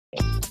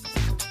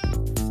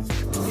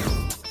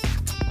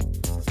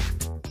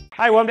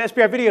Hi, welcome to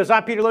SBR Videos.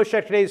 I'm Peter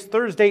Loshak. Today is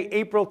Thursday,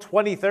 April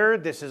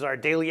 23rd. This is our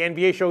daily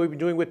NBA show we've been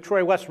doing with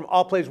Troy West from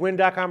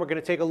allplayswin.com. We're going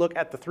to take a look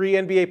at the 3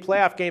 NBA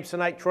playoff games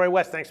tonight. Troy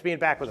West, thanks for being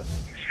back with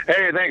us.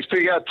 Hey, thanks,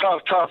 Pete. You got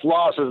tough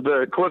losses.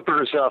 The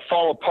Clippers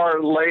fall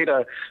apart late.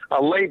 A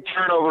late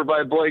turnover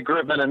by Blake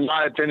Griffin, in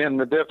my opinion,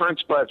 the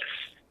difference. But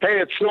hey,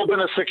 it's still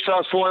been a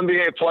successful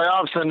NBA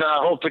playoffs, and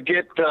hope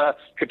to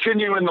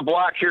continue in the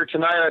block here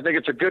tonight. I think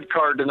it's a good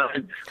card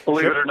tonight,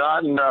 believe it or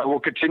not, and we'll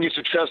continue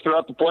success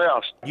throughout the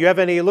playoffs. Do you have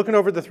any, looking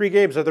over the 3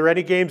 games, are there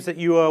any games that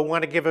you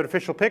want to give an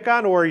official pick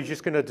on, or are you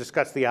just going to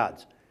discuss the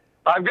odds?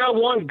 I've got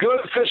one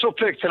good official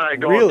pick tonight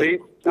going, really?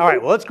 Pete. All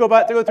right, well, let's go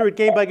through it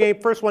game by game.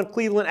 First one,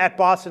 Cleveland at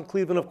Boston.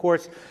 Cleveland, of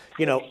course,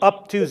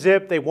 up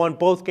 2-zip. They won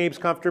both games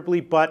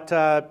comfortably, but,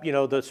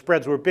 the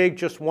spreads were big,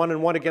 just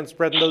 1-1 against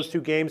spread in those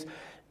 2 games.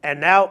 And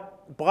now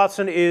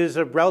Boston is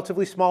a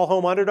relatively small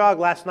home underdog.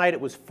 Last night it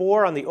was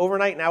 4 on the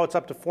overnight. Now it's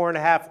up to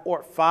 4.5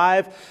 or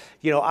 5.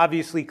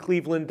 Obviously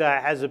Cleveland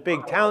has a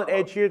big talent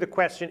edge here. The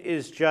question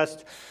is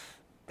just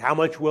how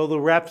much will the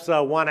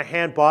refs want to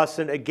hand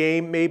Boston a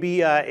game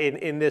maybe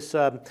in this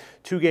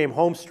 2-game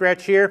home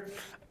stretch here?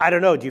 I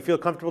don't know. Do you feel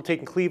comfortable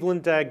taking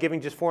Cleveland,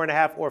 giving just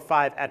 4.5 or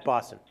 5 at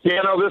Boston?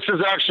 Yeah, no, this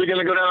is actually going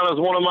to go down as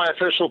one of my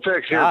official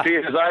picks here,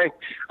 Pete, because I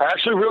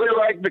actually really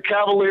like the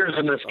Cavaliers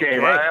in this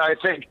game.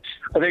 Okay.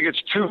 I think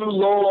it's too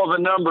low of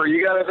a number.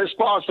 This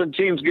Boston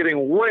team's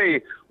getting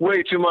way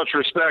too much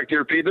respect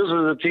here, Pete. This is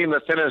a team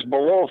that finished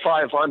below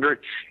 500.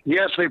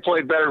 Yes, they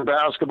played better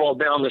basketball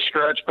down the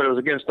stretch, but it was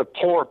against the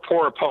poor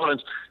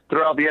opponents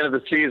throughout the end of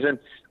the season.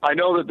 I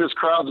know that this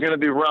crowd's going to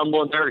be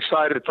rumbling. They're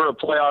excited for a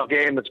playoff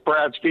game. It's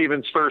Brad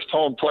Stevens' first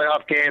home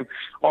playoff game,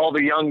 all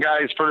the young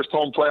guys' first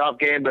home playoff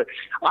game. But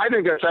I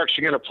think that's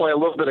actually going to play a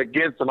little bit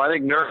against them. I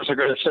think nerves are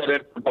going to set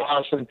in for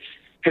Boston.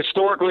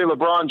 Historically,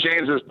 LeBron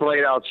James has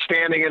played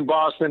outstanding in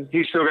Boston.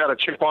 He's still got a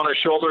chip on his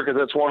shoulder because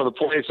that's one of the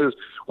places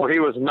where he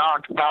was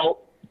knocked out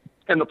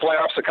in the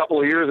playoffs a couple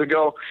of years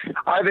ago.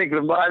 I think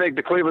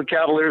the Cleveland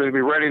Cavaliers will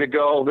be ready to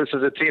go. This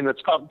is a team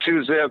that's up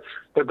 2-zip.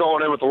 They're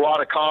going in with a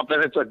lot of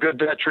confidence, a good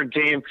veteran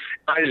team.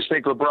 I just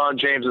think LeBron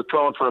James is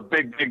throwing for a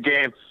big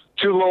game.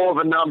 Too low of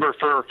a number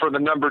for the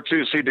number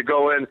 2 seed to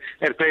go in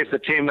and face a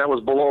team that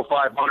was below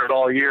 500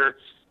 all year.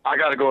 I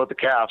got to go with the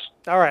Cavs.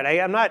 All right,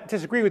 I'm not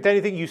disagreeing with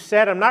anything you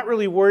said. I'm not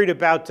really worried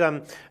about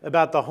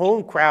the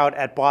home crowd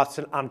at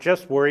Boston. I'm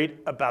just worried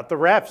about the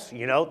refs.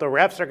 The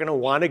refs are going to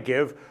want to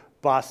give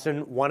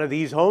Boston one of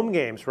these home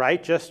games,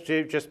 right? Just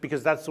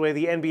because that's the way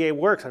the NBA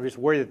works. I'm just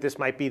worried that this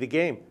might be the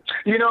game.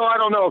 I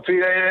don't know,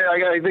 Pete.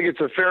 I think it's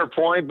a fair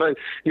point, but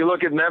you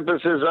look at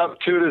Memphis is up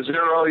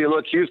 2-0. You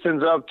look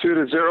Houston's up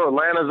 2-0.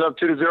 Atlanta's up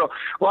 2-0.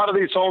 A lot of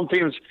these home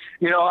teams,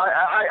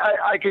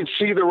 I can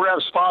see the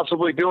refs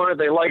possibly doing it.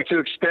 They like to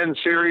extend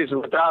series,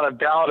 and without a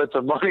doubt, it's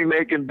a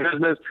money-making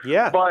business.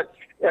 Yeah. But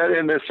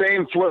in the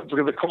same flip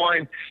of the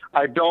coin,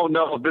 I don't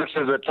know if this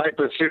is a type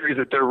of series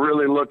that they're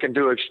really looking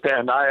to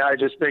extend. I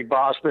just think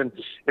Boston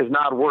is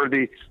not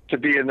worthy to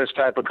be in this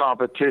type of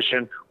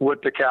competition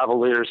with the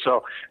Cavaliers.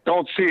 So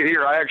don't see it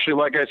here. I actually,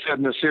 like I said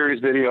in the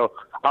series video,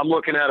 I'm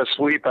looking at a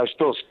sweep. I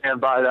still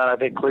stand by that. I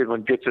think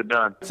Cleveland gets it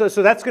done. So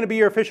that's going to be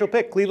your official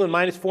pick, Cleveland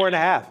minus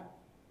 4.5.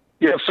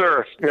 Yes,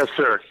 sir. Yes,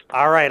 sir.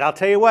 All right. I'll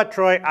tell you what,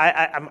 Troy.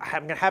 I'm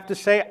going to have to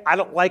say I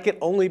don't like it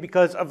only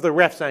because of the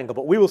refs angle,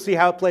 but we will see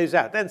how it plays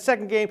out. Then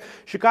second game,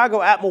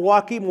 Chicago at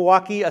Milwaukee.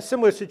 Milwaukee, a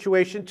similar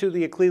situation to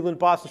the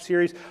Cleveland-Boston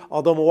series,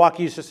 although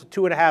Milwaukee is just a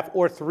 2.5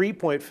 or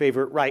 3-point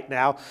favorite right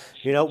now.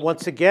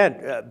 Once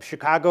again,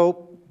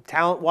 Chicago,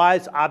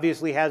 talent-wise,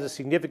 obviously has a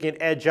significant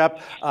edge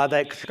up.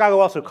 That Chicago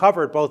also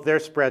covered both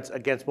their spreads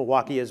against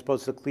Milwaukee as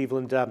opposed to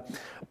Cleveland,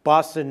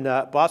 Boston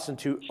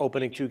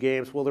opening 2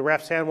 games. Will the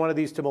refs hand one of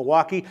these to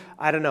Milwaukee?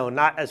 I don't know.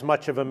 Not as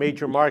much of a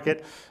major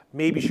market.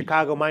 Maybe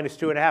Chicago minus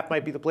 2.5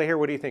 might be the play here.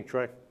 What do you think,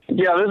 Troy?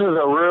 Yeah, this is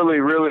a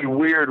really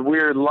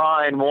weird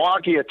line.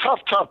 Milwaukee, a tough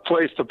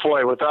place to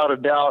play, without a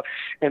doubt.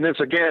 And this,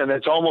 again,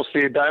 it's almost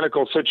the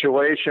identical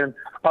situation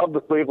of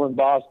the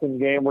Cleveland-Boston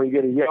game where you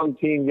get a young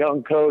team,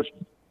 young coach,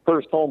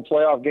 first home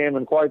playoff game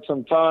in quite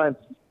some time.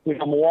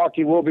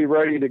 Milwaukee will be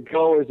ready to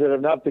go. Is it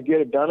enough to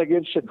get it done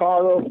against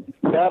Chicago?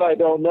 That I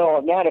don't know.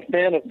 I'm not a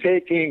fan of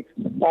taking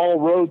all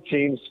road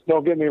teams.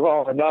 Don't get me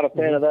wrong. I'm not a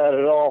fan of that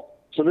at all.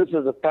 So this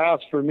is a pass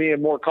for me.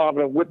 I'm more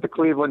confident with the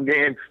Cleveland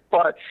game.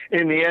 But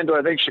in the end, do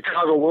I think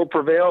Chicago will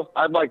prevail?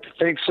 I'd like to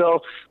think so,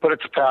 but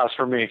it's a pass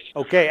for me.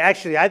 Okay,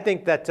 actually, I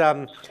think that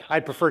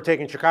I'd prefer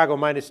taking Chicago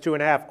minus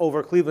 2.5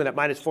 over Cleveland at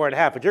minus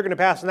 4.5. But you're going to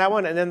pass on that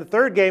one. And then the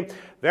third game,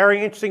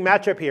 very interesting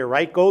matchup here,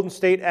 right? Golden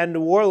State and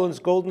New Orleans.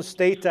 Golden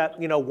State,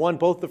 won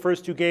both the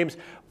first 2 games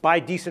by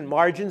decent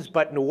margins,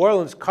 but New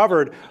Orleans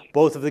covered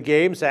both of the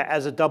games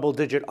as a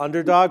double-digit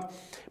underdog.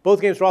 Both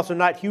games were also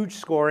not huge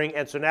scoring,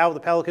 and so now the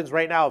Pelicans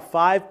right now a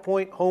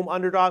 5-point home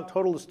underdog.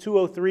 Total is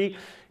 203.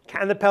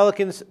 Can the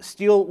Pelicans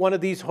steal one of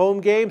these home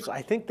games?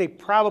 I think they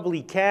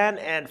probably can,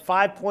 and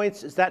 5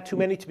 points, is that too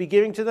many to be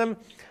giving to them?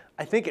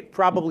 I think it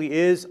probably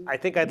is. I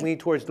think I'd lean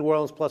towards New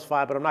Orleans +5,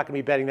 but I'm not going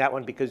to be betting that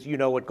one because you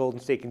know what Golden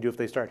State can do if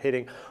they start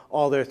hitting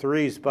all their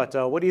threes. But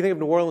what do you think of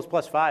New Orleans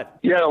 +5?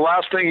 Yeah, the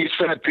last thing you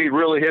said, Pete,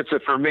 really hits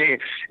it for me,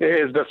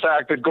 is the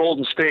fact that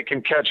Golden State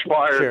can catch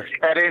fire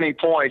at any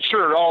point.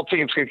 Sure, all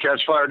teams can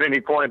catch fire at any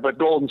point, but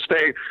Golden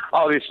State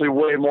obviously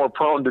way more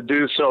prone to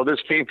do so. This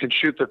team can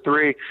shoot the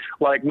three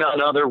like none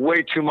other.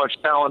 Way too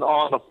much talent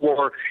on the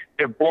floor.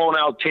 They've blown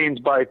out teams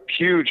by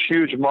huge,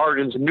 huge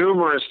margins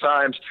numerous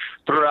times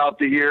throughout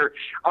the year.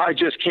 I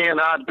just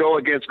cannot go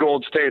against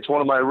Golden State. It's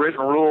one of my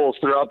written rules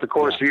throughout the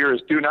course of the year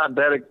is do not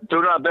bet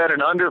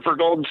an under for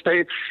Golden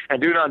State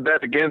and do not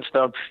bet against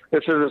them.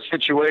 This is a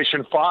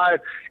situation 5.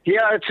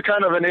 Yeah, it's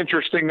kind of an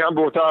interesting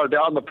number without a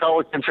doubt. And the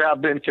Pelicans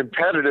have been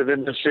competitive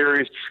in this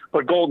series,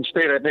 but Golden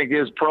State, I think,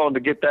 is prone to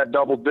get that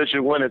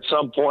double-digit win at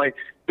some point.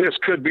 This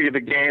could be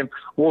the game.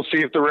 We'll see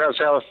if the refs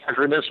have a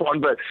factor in this one,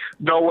 but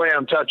no way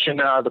I'm touching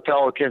the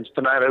Pelicans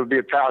tonight. It would be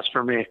a pass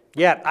for me.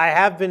 Yeah, I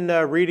have been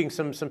reading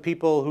some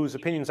people whose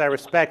opinions I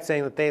respect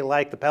saying that they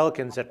like the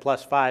Pelicans at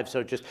 +5,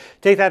 so just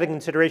take that into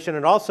consideration.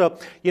 And also,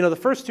 you know, the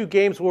first 2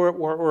 games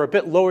were a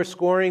bit lower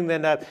scoring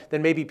than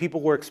maybe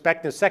people were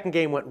expecting. The second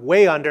game went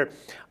way under.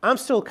 I'm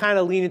still kind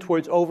of leaning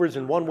towards overs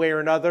in one way or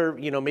another,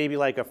 you know, maybe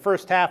like a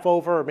first half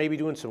over or maybe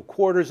doing some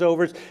quarters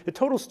overs. The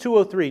total's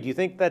 203. Do you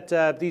think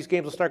that these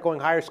games will start going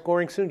higher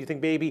scoring soon? Do you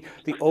think maybe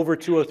the over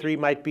 203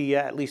 might be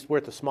at least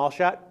worth a small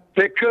shot?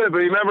 It could, but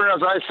remember,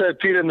 as I said,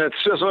 Pete, in the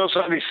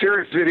these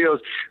series videos,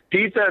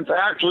 defense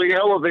actually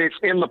elevates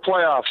in the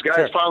playoffs.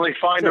 Guys finally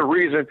find a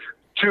reason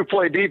to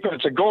play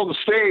defense. At Golden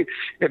State,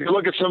 if you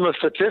look at some of the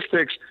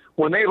statistics,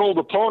 when they hold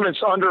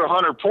opponents under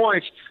 100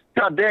 points,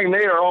 God dang,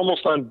 they are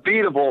almost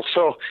unbeatable.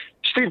 So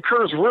Steve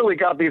Kerr's really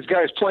got these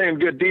guys playing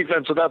good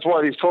defense, so that's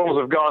why these totals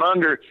have gone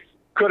under.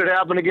 Could it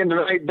happen again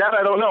tonight? That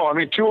I don't know. I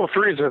mean,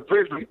 203 is a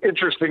very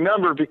interesting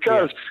number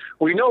because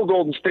we know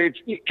Golden State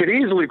could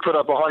easily put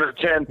up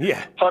 110,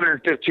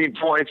 115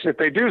 points. If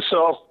they do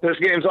so, this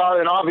game's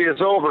an obvious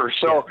over.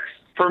 So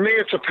for me,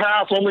 it's a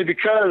pass only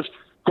because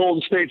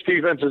Golden State's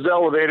defense is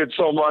elevated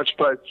so much.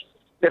 But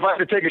if I had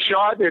to take a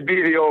shot, it'd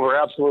be the over,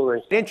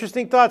 absolutely.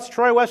 Interesting thoughts.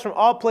 Troy West from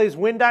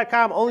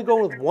allplayswin.com, only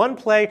going with one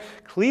play.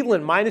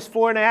 Cleveland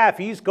 -4.5.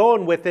 He's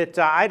going with it.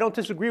 I don't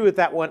disagree with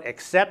that one,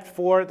 except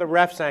for the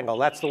refs angle.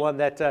 That's the one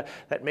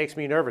that makes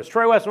me nervous.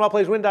 Troy West from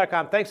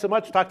allplayswin.com. Thanks so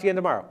much. Talk to you again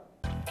tomorrow.